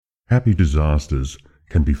Happy disasters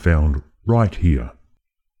can be found right here.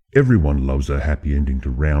 Everyone loves a happy ending to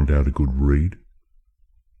round out a good read.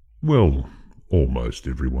 Well, almost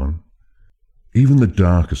everyone. Even the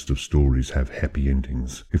darkest of stories have happy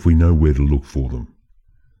endings if we know where to look for them.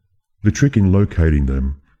 The trick in locating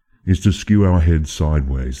them is to skew our heads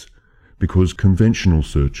sideways, because conventional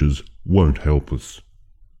searches won't help us.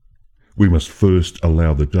 We must first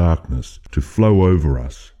allow the darkness to flow over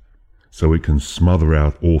us so it can smother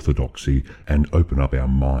out orthodoxy and open up our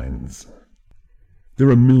minds. There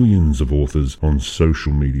are millions of authors on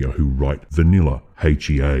social media who write vanilla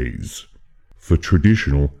HEAs for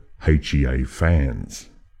traditional HEA fans.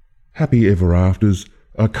 Happy Ever Afters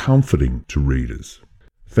are comforting to readers.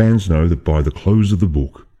 Fans know that by the close of the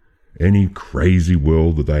book, any crazy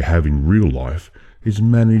world that they have in real life is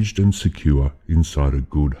managed and secure inside a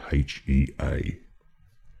good HEA.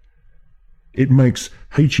 It makes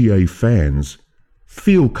HEA fans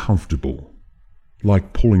feel comfortable,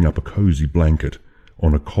 like pulling up a cozy blanket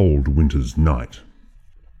on a cold winter's night.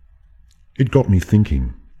 It got me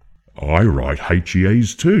thinking, I write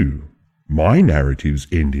HEAs too. My narratives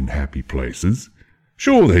end in happy places.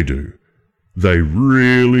 Sure they do. They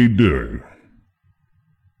really do.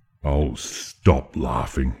 Oh, stop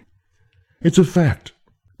laughing. It's a fact.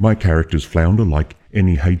 My characters flounder like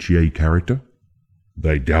any HEA character.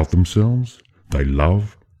 They doubt themselves. They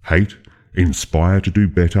love, hate, inspire to do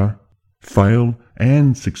better, fail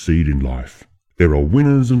and succeed in life. There are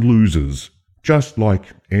winners and losers, just like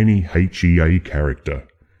any HEA character.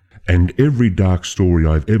 And every dark story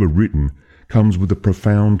I've ever written comes with a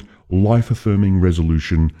profound, life-affirming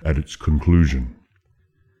resolution at its conclusion.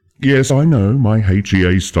 Yes, I know my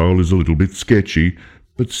HEA style is a little bit sketchy,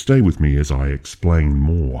 but stay with me as I explain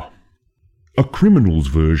more. A criminal's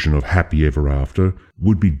version of Happy Ever After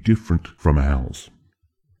would be different from ours.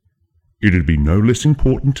 It'd be no less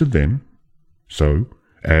important to them, so,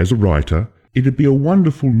 as a writer, it'd be a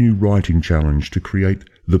wonderful new writing challenge to create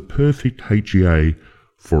the perfect HEA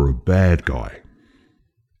for a bad guy.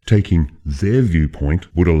 Taking their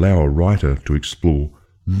viewpoint would allow a writer to explore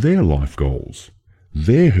their life goals,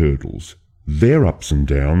 their hurdles, their ups and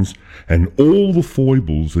downs, and all the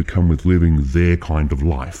foibles that come with living their kind of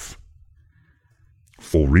life.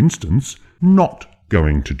 For instance, not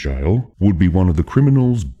going to jail would be one of the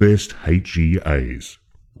criminal's best HEAs,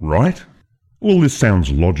 right? Well, this sounds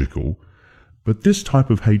logical, but this type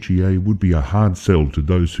of HEA would be a hard sell to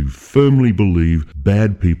those who firmly believe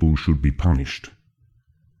bad people should be punished.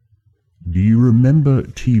 Do you remember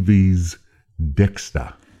TV's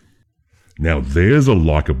Dexter? Now there's a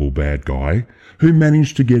likeable bad guy who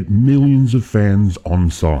managed to get millions of fans on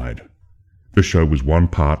side. The show was 1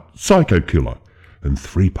 part psycho killer and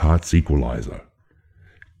 3 parts equalizer.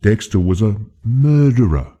 Dexter was a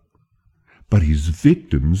murderer, but his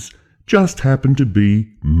victims just happened to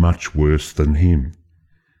be much worse than him.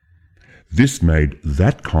 This made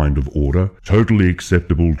that kind of order totally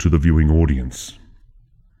acceptable to the viewing audience.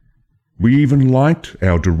 We even liked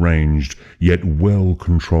our deranged yet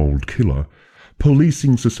well-controlled killer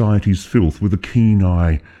policing society's filth with a keen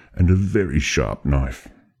eye and a very sharp knife.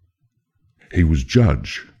 He was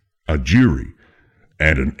judge, a jury,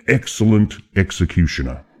 and an excellent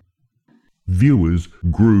executioner. Viewers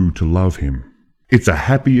grew to love him. It's a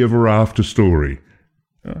Happy Ever After story.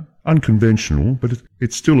 Unconventional, but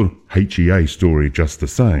it's still a HEA story just the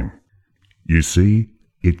same. You see,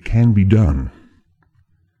 it can be done.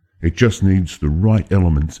 It just needs the right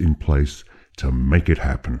elements in place to make it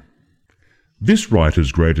happen. This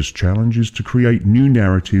writer's greatest challenge is to create new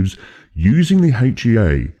narratives using the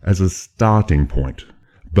HEA as a starting point,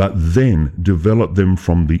 but then develop them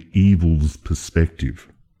from the evil's perspective.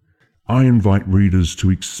 I invite readers to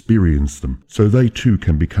experience them so they too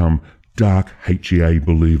can become dark HEA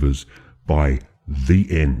believers by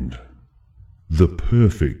the end. The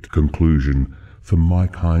perfect conclusion for my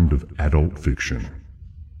kind of adult fiction.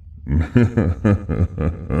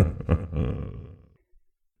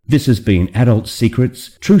 This has been Adult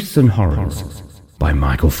Secrets, Truths and Horrors by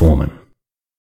Michael Foreman.